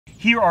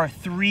Here are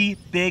 3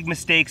 big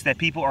mistakes that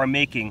people are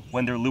making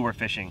when they're lure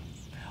fishing.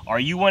 Are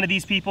you one of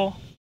these people?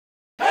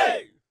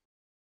 Hey!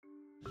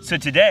 So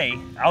today,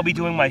 I'll be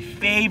doing my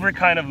favorite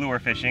kind of lure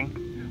fishing,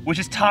 which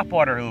is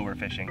topwater lure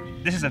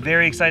fishing. This is a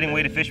very exciting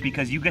way to fish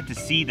because you get to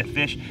see the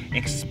fish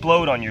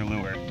explode on your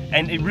lure,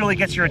 and it really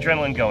gets your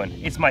adrenaline going.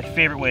 It's my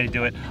favorite way to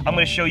do it. I'm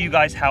gonna show you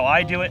guys how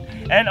I do it,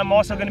 and I'm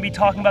also gonna be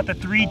talking about the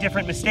 3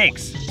 different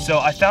mistakes. So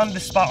I found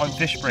this spot on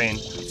FishBrain.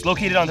 It's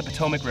located on the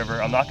Potomac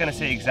River. I'm not gonna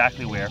say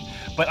exactly where,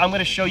 but I'm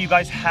gonna show you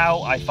guys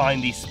how I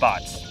find these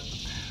spots.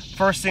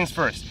 First things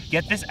first,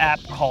 get this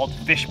app called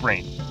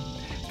FishBrain.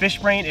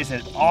 FishBrain is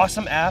an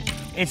awesome app.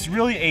 It's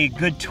really a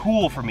good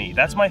tool for me.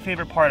 That's my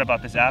favorite part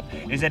about this app,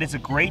 is that it's a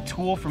great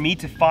tool for me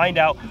to find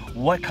out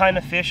what kind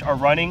of fish are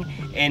running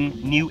in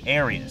new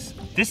areas.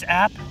 This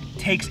app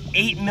takes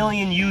 8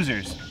 million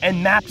users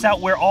and maps out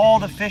where all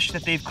the fish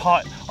that they've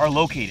caught are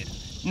located.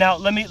 Now,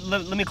 let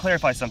me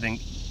clarify something.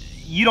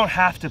 You don't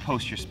have to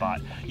post your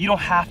spot. You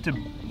don't have to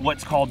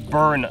what's called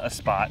burn a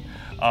spot.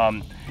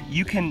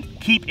 You can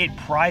keep it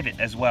private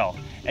as well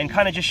and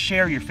kind of just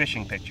share your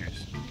fishing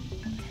pictures.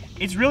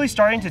 It's really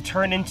starting to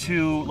turn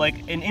into like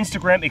an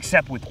Instagram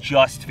except with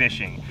just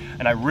fishing,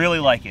 and I really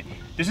like it.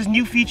 There's this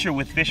new feature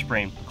with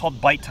FishBrain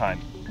called Bite Time,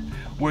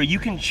 where you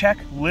can check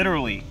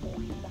literally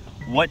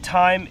what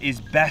time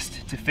is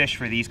best to fish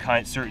for these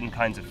certain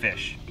kinds of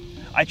fish.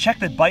 I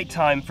checked the bite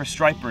time for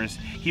stripers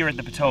here at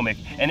the Potomac,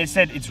 and it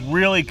said it's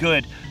really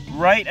good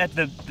right at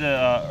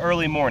the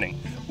early morning.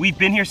 We've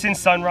been here since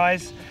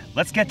sunrise.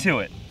 Let's get to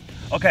it.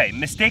 Okay,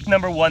 mistake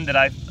number 1 that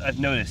I've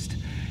noticed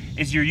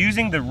is you're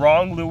using the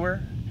wrong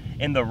lure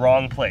in the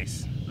wrong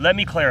place. Let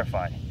me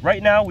clarify.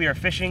 Right now we are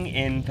fishing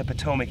in the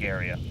Potomac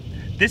area.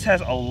 This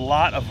has a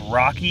lot of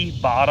rocky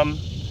bottom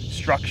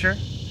structure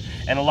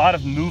and a lot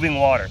of moving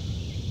water.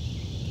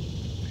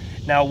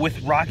 Now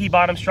with rocky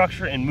bottom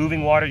structure and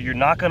moving water, you're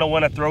not gonna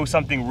wanna throw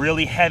something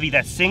really heavy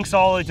that sinks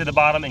all the way to the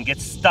bottom and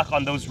gets stuck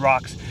on those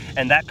rocks,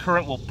 and that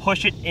current will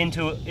push it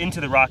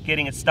into the rock,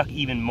 getting it stuck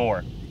even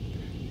more.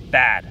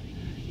 Bad.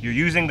 You're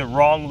using the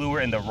wrong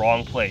lure in the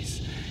wrong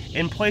place.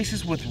 In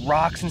places with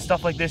rocks and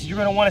stuff like this, you're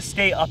gonna wanna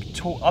stay up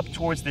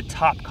towards the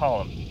top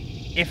column.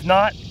 If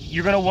not,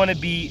 you're gonna wanna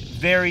be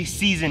very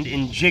seasoned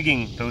in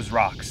jigging those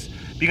rocks,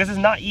 because it's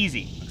not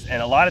easy.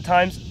 And a lot of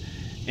times,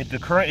 if the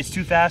current is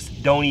too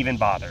fast, don't even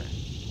bother.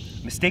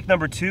 Mistake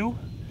number 2,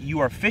 you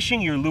are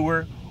fishing your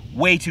lure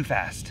way too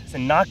fast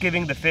and not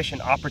giving the fish an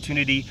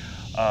opportunity,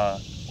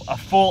 a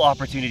full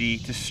opportunity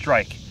to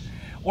strike.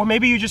 Or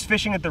maybe you're just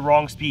fishing at the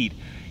wrong speed.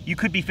 You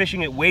could be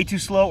fishing it way too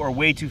slow or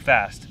way too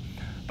fast.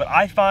 But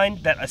I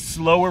find that a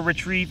slower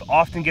retrieve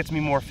often gets me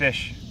more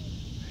fish.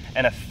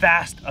 And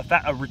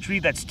a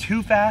retrieve that's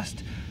too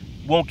fast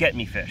won't get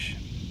me fish.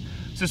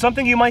 So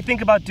something you might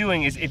think about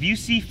doing is, if you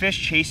see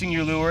fish chasing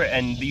your lure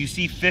and you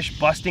see fish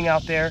busting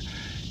out there,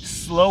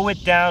 slow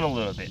it down a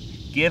little bit.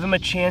 Give them a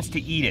chance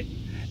to eat it.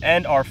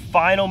 And our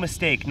final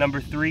mistake,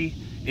 number 3,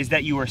 is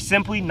that you are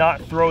simply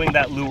not throwing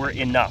that lure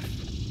enough.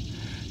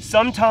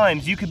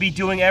 Sometimes you could be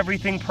doing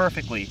everything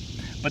perfectly,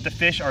 but the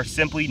fish are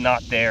simply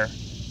not there.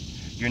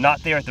 You're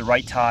not there at the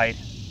right tide.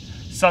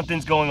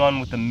 Something's going on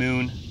with the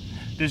moon.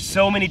 There's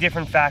so many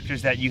different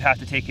factors that you have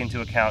to take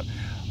into account.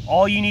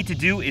 All you need to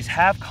do is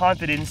have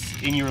confidence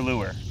in your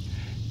lure.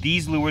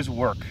 These lures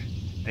work.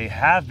 They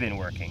have been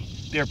working.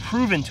 They're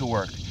proven to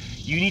work.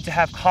 You need to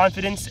have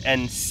confidence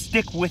and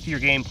stick with your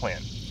game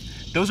plan.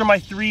 Those are my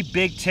 3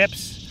 big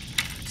tips.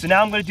 So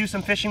now I'm gonna do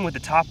some fishing with the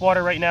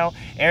topwater right now.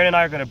 Aaron and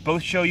I are gonna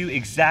both show you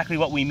exactly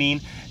what we mean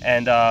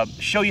and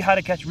show you how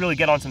to really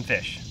get on some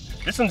fish.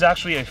 This one's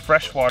actually a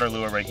freshwater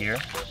lure right here.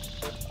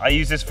 I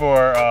use this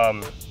for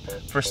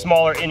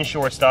smaller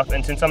inshore stuff,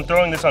 and since I'm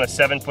throwing this on a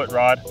 7-foot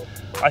rod,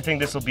 I think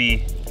this will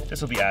be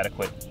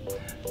adequate.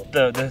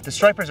 The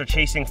stripers are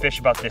chasing fish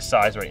about this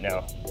size right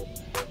now,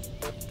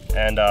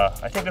 and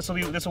I think this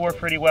will work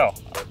pretty well.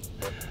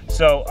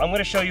 So I'm going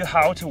to show you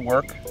how to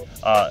work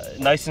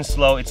nice and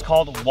slow. It's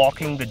called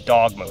walking the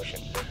dog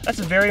motion. That's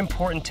a very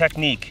important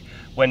technique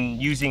when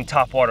using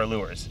topwater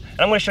lures,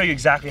 and I'm going to show you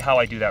exactly how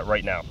I do that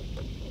right now.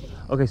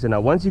 Okay, so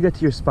now once you get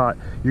to your spot,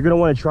 you're going to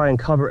want to try and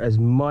cover as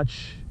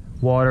much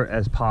water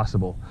as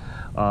possible.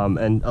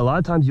 And a lot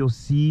of times you'll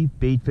see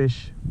bait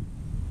fish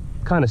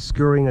kind of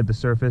scurrying at the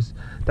surface.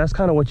 That's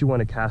kind of what you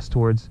want to cast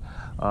towards.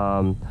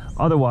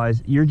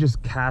 Otherwise, you're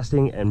just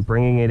casting and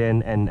bringing it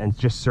in and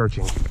just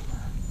searching.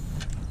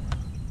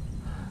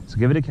 So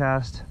give it a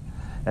cast.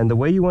 And the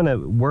way you want to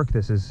work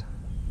this is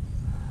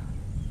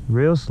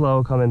real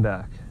slow coming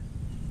back.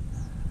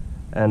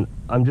 And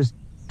I'm just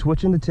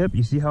twitching the tip.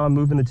 You see how I'm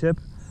moving the tip?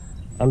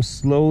 I'm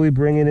slowly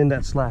bringing in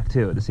that slack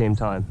too at the same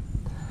time.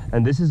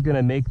 And this is going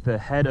to make the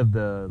head of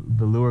the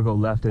lure go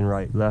left and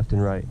right, left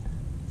and right.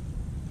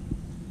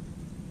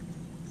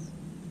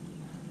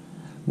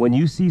 When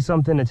you see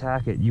something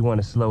attack it, you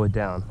want to slow it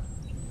down.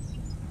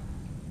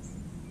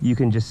 You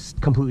can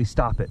just completely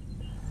stop it.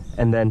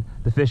 And then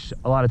the fish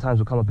a lot of times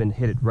will come up and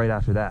hit it right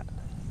after that.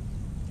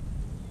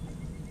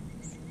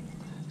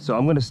 So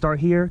I'm going to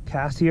start here,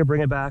 cast here,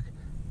 bring it back,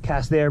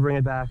 cast there, bring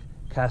it back,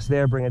 cast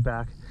there, bring it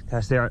back,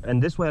 Cast there,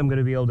 and this way I'm going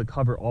to be able to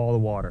cover all the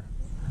water.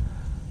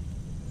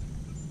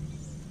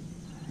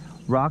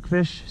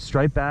 Rockfish,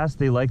 striped bass,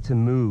 they like to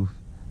move.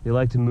 They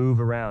like to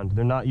move around.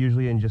 They're not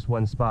usually in just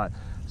one spot.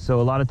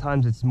 So a lot of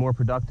times it's more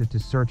productive to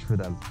search for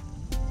them.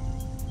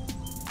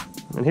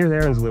 And here's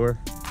Erin's lure.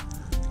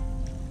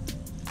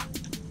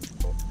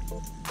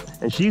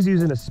 And she's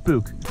using a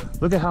Spook.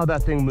 Look at how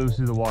that thing moves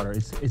through the water.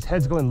 Its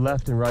head's going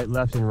left and right,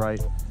 left and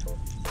right.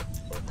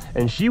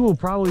 And she will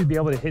probably be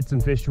able to hit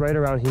some fish right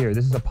around here.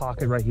 This is a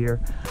pocket right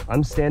here.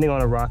 I'm standing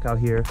on a rock out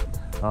here.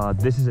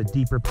 This is a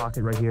deeper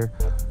pocket right here.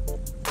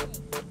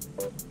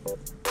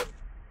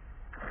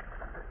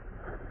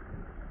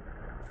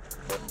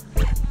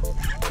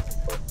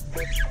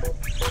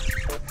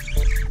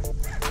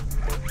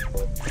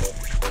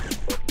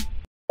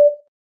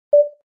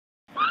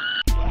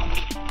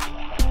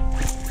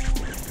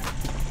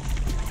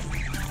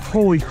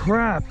 Holy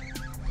crap!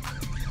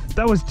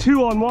 That was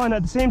 2 on 1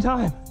 at the same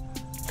time.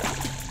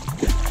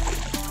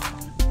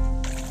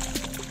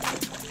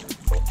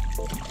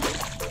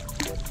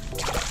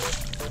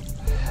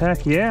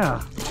 Heck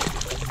yeah.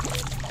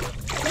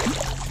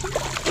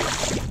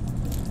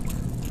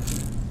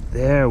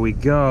 There we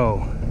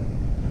go.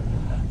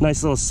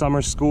 Nice little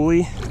summer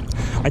schoolie.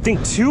 I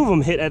think 2 of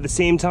them hit at the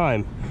same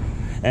time.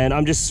 And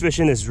I'm just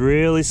fishing this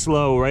really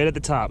slow right at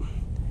the top.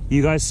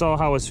 You guys saw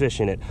how I was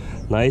fishing it.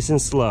 Nice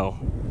and slow.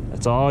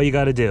 That's all you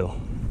gotta do.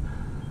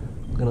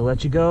 I'm gonna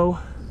let you go.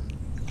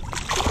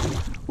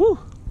 Woo!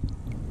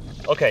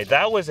 Okay,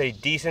 that was a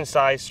decent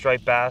sized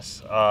striped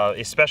bass,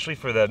 especially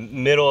for the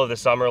middle of the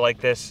summer like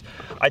this.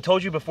 I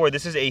told you before,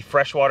 this is a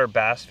freshwater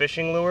bass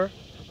fishing lure.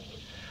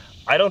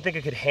 I don't think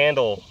it could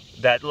handle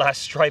that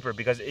last striper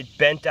because it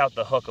bent out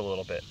the hook a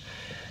little bit.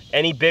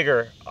 Any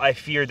bigger, I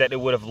feared that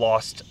it would have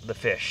lost the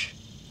fish.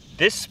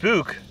 This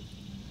Spook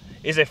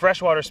is a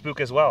freshwater Spook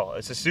as well.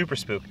 It's a super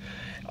Spook.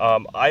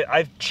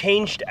 I've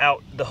changed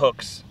out the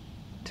hooks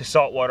to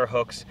saltwater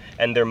hooks,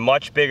 and they're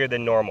much bigger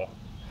than normal.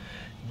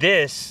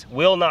 This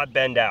will not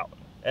bend out,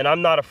 and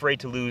I'm not afraid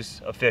to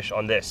lose a fish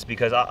on this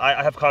because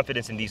I have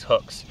confidence in these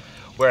hooks.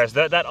 Whereas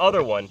that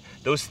other one,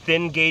 those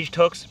thin gauged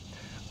hooks,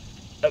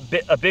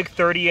 a big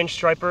 30-inch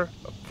striper,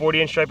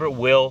 40-inch striper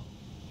will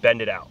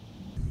bend it out.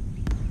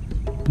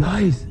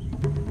 Nice.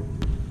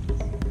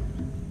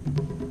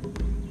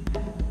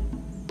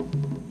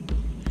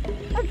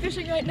 I'm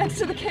fishing right next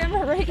to the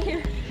camera right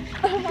here.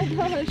 Oh my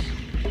gosh.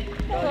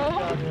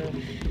 Hello.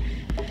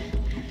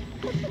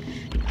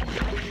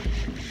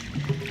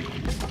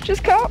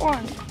 Just caught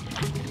one.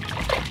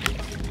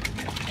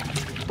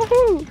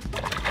 Woohoo.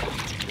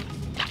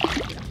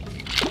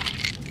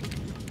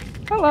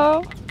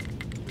 Hello.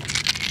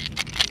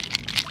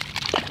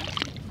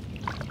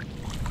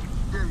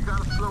 Yeah, you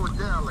gotta slow it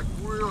down, like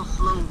real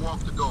slow walk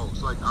the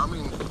dogs. Like, I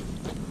mean,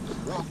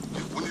 walk,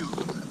 when you,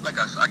 like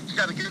you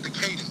gotta get the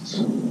cadence.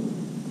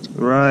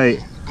 Right.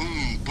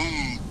 Boom,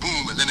 boom,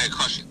 boom, and then they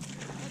crush it.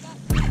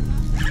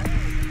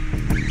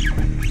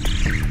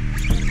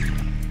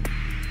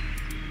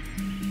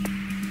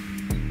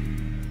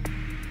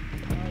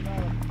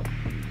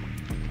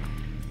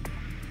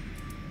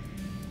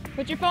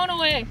 Put your phone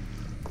away.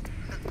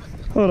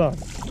 Hold on.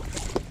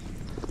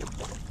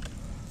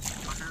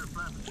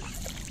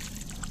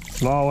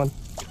 Small one.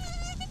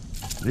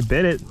 They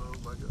bit it. Oh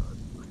my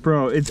God.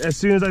 Bro, it's as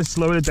soon as I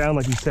slowed it down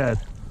like you said.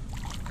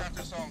 Got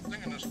this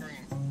thing in the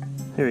screen.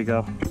 Here we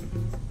go.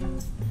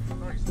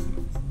 Nice.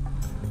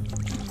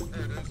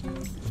 There it is.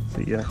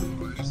 See ya. See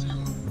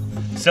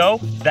you. So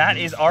that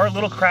is our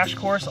little crash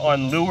course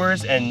on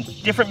lures and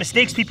different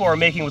mistakes people are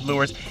making with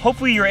lures.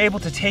 Hopefully you're able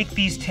to take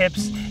these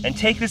tips and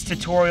take this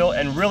tutorial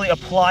and really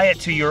apply it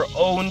to your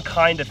own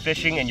kind of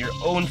fishing and your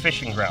own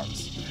fishing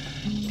grounds.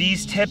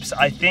 These tips,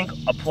 I think,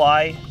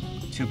 apply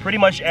to pretty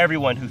much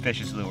everyone who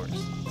fishes lures.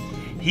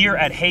 Here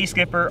at Hey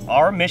Skipper,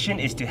 our mission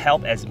is to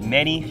help as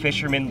many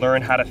fishermen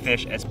learn how to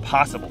fish as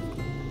possible.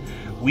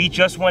 We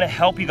just want to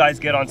help you guys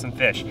get on some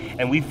fish,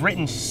 and we've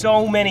written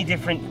so many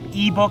different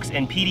ebooks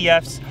and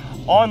PDFs,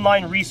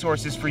 online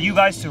resources for you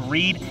guys to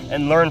read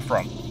and learn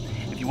from.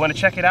 If you want to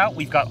check it out,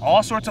 we've got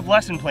all sorts of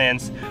lesson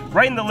plans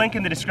right in the link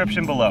in the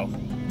description below.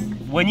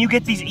 When you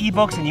get these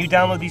ebooks and you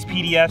download these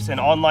PDFs and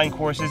online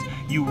courses,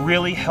 you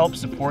really help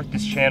support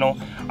this channel.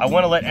 I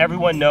want to let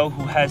everyone know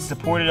who has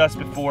supported us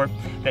before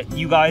that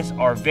you guys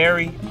are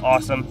very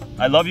awesome.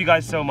 I love you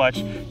guys so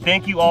much.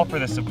 Thank you all for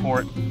the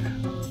support.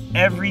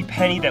 Every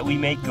penny that we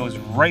make goes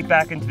right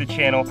back into the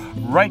channel,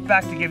 right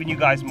back to giving you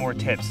guys more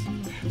tips.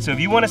 So if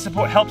you want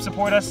to help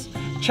support us,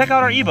 check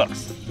out our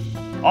ebooks.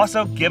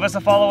 Also, give us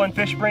a follow on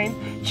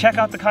FishBrain. Check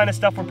out the kind of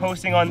stuff we're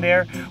posting on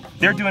there.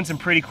 They're doing some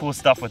pretty cool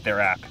stuff with their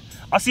app.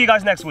 I'll see you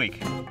guys next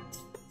week.